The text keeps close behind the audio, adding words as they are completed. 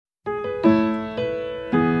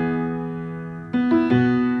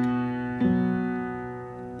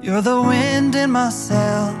You're the wind in my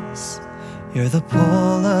sails, you're the pull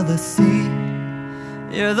of the sea,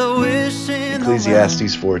 you're the wish in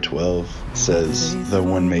Ecclesiastes 4:12 says, though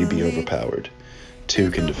one may be overpowered,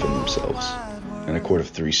 two can defend themselves, and a cord of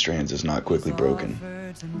 3 strands is not quickly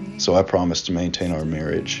broken. So I promise to maintain our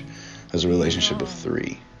marriage as a relationship of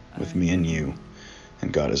 3, with me and you,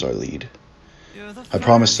 and God as our lead. I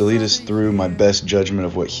promise to lead us through my best judgment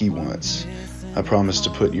of what He wants. I promise to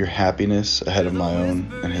put your happiness ahead of my own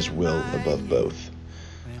and His will above both.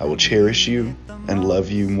 I will cherish you and love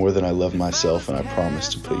you more than I love myself, and I promise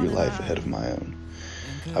to put your life ahead of my own.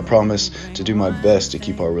 I promise to do my best to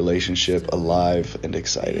keep our relationship alive and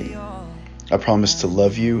exciting. I promise to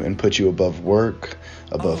love you and put you above work,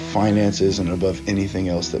 above finances, and above anything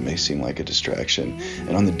else that may seem like a distraction.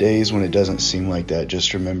 And on the days when it doesn't seem like that,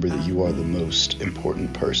 just remember that you are the most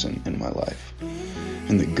important person in my life.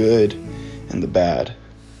 In the good and the bad,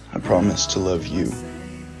 I promise to love you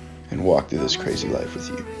and walk through this crazy life with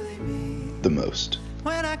you. The most.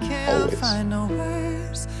 when I can't Always. find no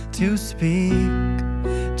words to speak.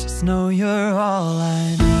 Just know you're all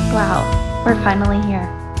I need. Wow, we're finally here.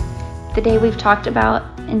 The day we've talked about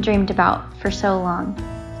and dreamed about for so long.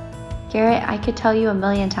 Garrett, I could tell you a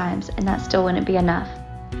million times and that still wouldn't be enough.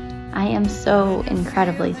 I am so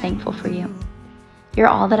incredibly thankful for you. You're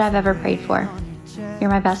all that I've ever prayed for. You're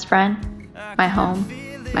my best friend, my home,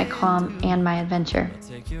 my calm, and my adventure.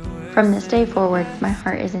 From this day forward, my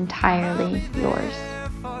heart is entirely yours.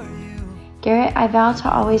 Garrett, I vow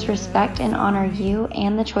to always respect and honor you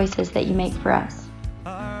and the choices that you make for us.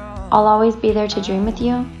 I'll always be there to dream with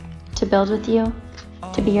you, to build with you,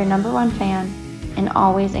 to be your #1 fan, and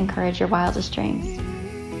always encourage your wildest dreams.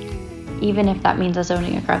 Even if that means us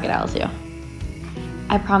owning a crocodile zoo.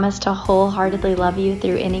 I promise to wholeheartedly love you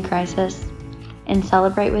through any crisis and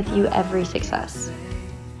celebrate with you every success.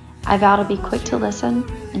 I vow to be quick to listen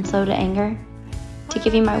and slow to anger, to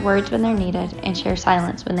give you my words when they're needed and share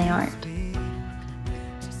silence when they aren't.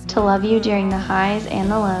 To love you during the highs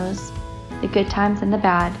and the lows, the good times and the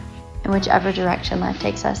bad, in whichever direction life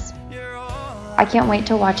takes us. I can't wait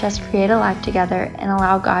to watch us create a life together and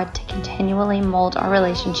allow God to continually mold our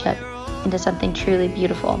relationship into something truly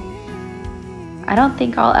beautiful. I don't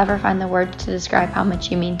think I'll ever find the words to describe how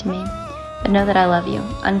much you mean to me, but know that I love you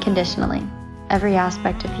unconditionally, every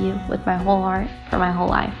aspect of you with my whole heart for my whole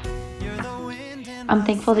life. I'm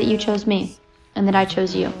thankful that you chose me and that I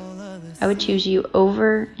chose you. I would choose you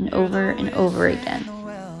over and over and over again,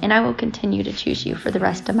 and I will continue to choose you for the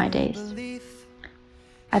rest of my days.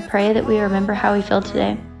 I pray that we remember how we feel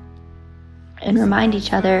today and remind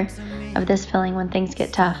each other of this feeling when things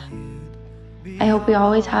get tough. I hope we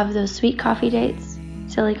always have those sweet coffee dates,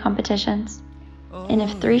 silly competitions, and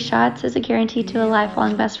if 3 shots is a guarantee to a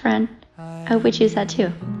lifelong best friend, I hope we choose that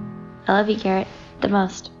too. I love you, Garrett, the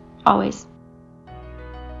most, always.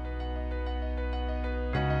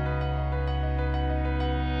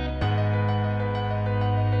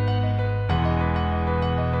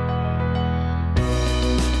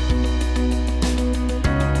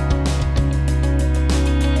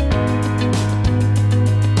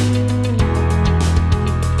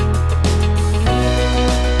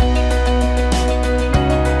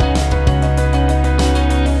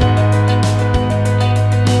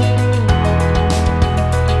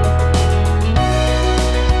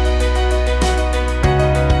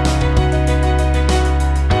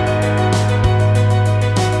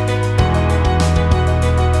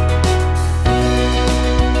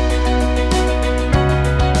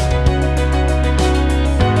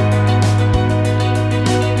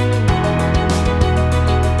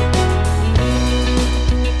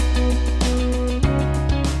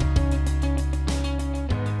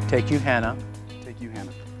 Take you, Hannah,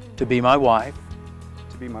 to be my wife,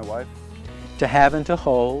 to have and to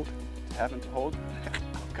hold, oh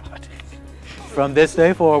God, from this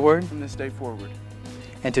day forward, from this day forward,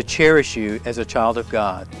 and to cherish you as a child of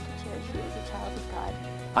God. Cherish you as a child of God.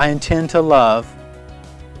 I intend to love.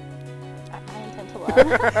 I intend to love.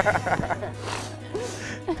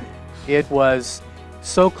 It was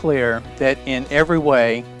so clear that in every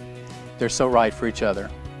way, they're so right for each other.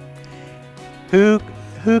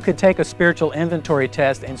 Who could take a spiritual inventory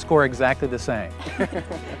test and score exactly the same?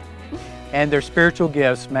 And their spiritual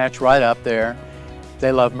gifts match right up there.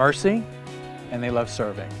 They love mercy and they love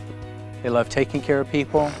serving. They love taking care of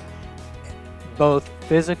people, both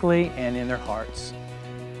physically and in their hearts.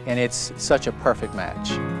 And it's such a perfect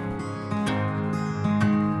match.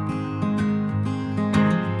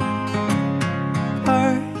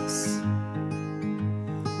 Hearts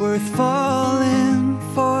worth falling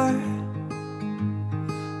for.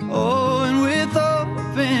 Oh, and with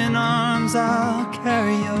open arms I'll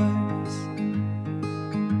carry yours.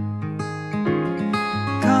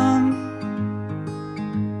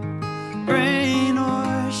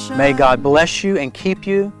 May God bless you and keep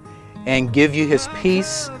you and give you His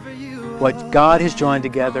peace. What God has joined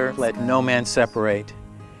together, let no man separate.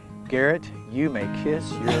 Garrett, you may kiss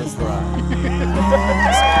your bride.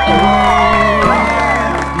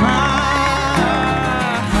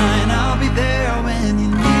 I'll be there when you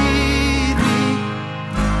need me.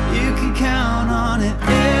 You can count on it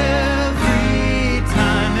every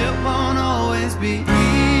time. It won't always be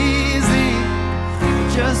easy,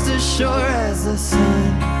 just as sure as the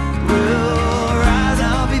sun will rise.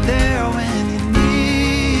 I'll be there when you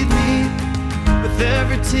need me, with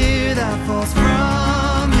every tear that falls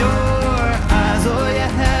from your eyes. Oh, you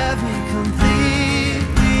have me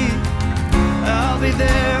completely. I'll be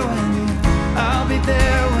there when I'll be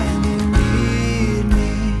there when you need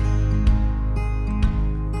me.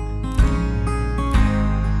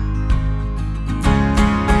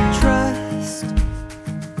 Trust,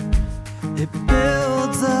 it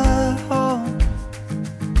builds a home,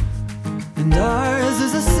 and ours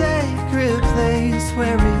is a sacred place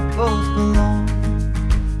where we both belong.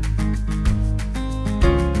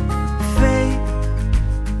 Faith,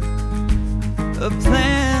 a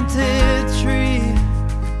planted tree.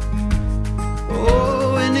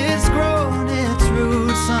 Oh, and it's grown its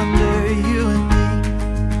roots under you and me.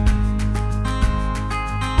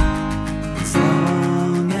 As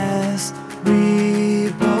long as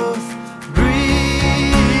we both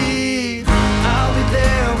breathe, I'll be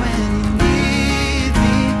there when you need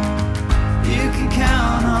me. You can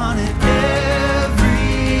count on it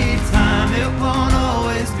every time. It won't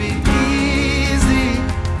always be easy,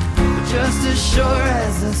 but just as sure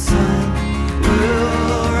as the sun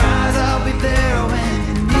will rise. I'll be there when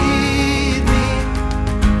you need me,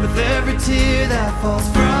 with every tear that falls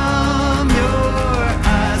from your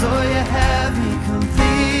eyes. Oh, you have me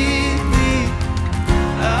completely.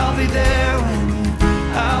 I'll be there when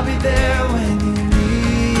I'll be there when you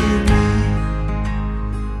need me.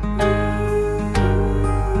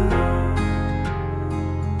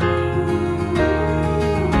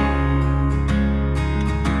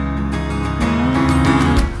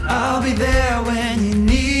 I'll be there when you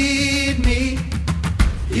need me.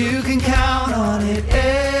 You can count on it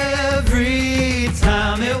every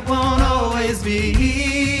time. It won't always be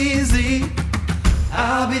easy.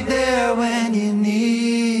 I'll be there when you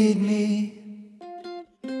need me.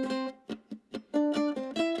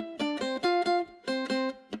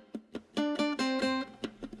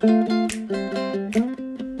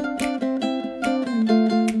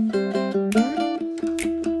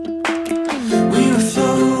 We were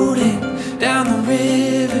floating down the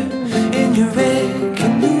river in your red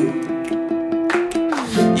canoe.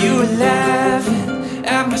 You were laughing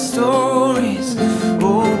at my stories,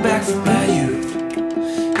 oh, back from my youth.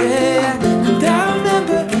 Yeah, and I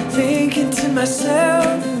remember thinking to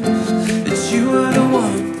myself that you were the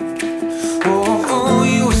one. Oh, oh,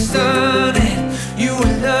 you were stunning, you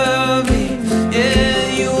were lovely, yeah,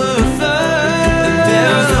 you were fun. And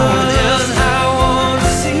there was no one else I wanted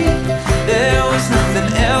to see. There was nothing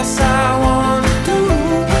else I wanted to do.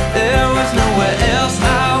 There was nowhere else I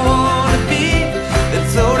wanted to be than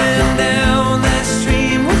floating down that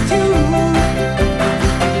stream with you.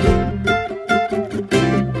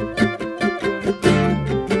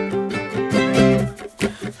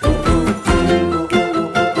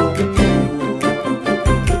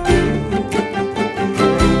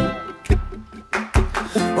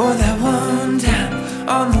 Oh, that one time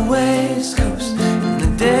on the West Coast in the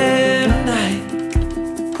dead of night,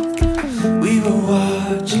 we were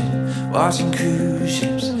watching cruise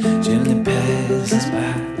ships gently pass us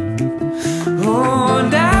by. Oh,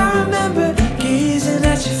 and I remember gazing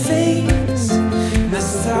at your face in the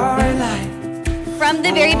starry light. From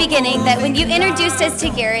the very beginning, that when you introduced us to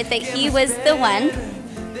Garrett, that he was the one.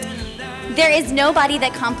 There is nobody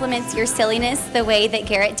that compliments your silliness the way that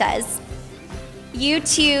Garrett does. You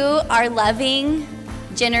two are loving,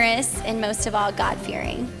 generous, and most of all,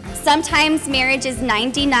 God-fearing. Sometimes marriage is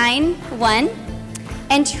 99-1,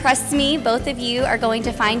 and trust me, both of you are going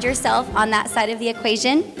to find yourself on that side of the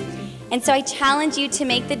equation. And so I challenge you to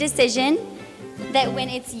make the decision that when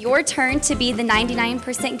it's your turn to be the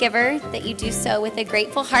 99% giver, that you do so with a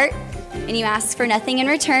grateful heart and you ask for nothing in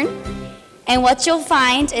return. And what you'll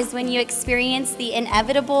find is when you experience the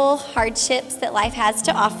inevitable hardships that life has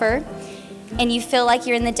to offer, and you feel like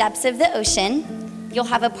you're in the depths of the ocean, you'll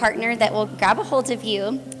have a partner that will grab a hold of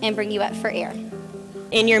you and bring you up for air.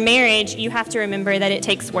 In your marriage, you have to remember that it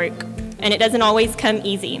takes work, and it doesn't always come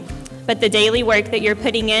easy. But the daily work that you're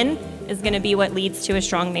putting in is going to be what leads to a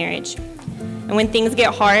strong marriage. And when things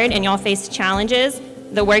get hard and y'all face challenges,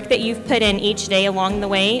 the work that you've put in each day along the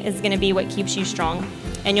way is going to be what keeps you strong.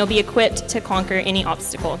 and you'll be equipped to conquer any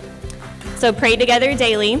obstacle. So pray together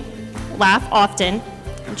daily, laugh often,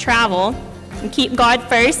 and travel, and keep God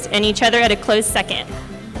first and each other at a close second.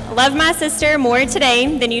 Love my sister more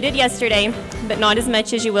today than you did yesterday, but not as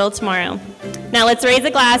much as you will tomorrow. Now let's raise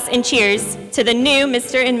a glass and cheers to the new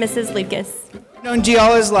Mr. and Mrs. Lucas. I've known G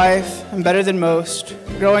all his life, and better than most.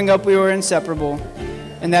 Growing up, we were inseparable,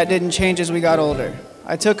 and that didn't change as we got older.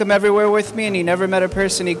 I took him everywhere with me, and he never met a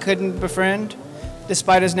person he couldn't befriend,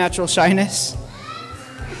 despite his natural shyness.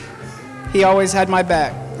 He always had my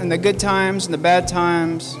back, in the good times and the bad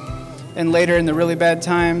times, and later in the really bad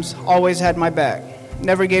times, always had my back.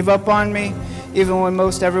 Never gave up on me, even when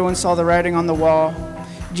most everyone saw the writing on the wall.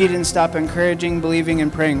 G didn't stop encouraging, believing,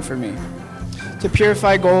 and praying for me. To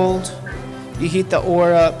purify gold, you heat the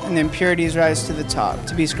ore up, and the impurities rise to the top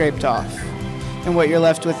to be scraped off. And what you're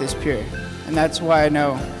left with is pure. And that's why I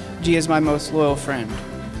know G is my most loyal friend.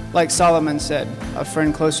 Like Solomon said, a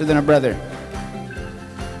friend closer than a brother.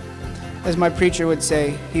 As my preacher would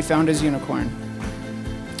say, he found his unicorn.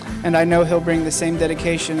 And I know he'll bring the same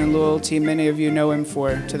dedication and loyalty many of you know him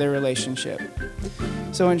for to their relationship.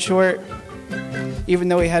 So in short, even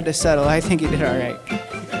though he had to settle, I think he did all right.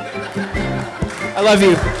 I love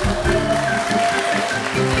you.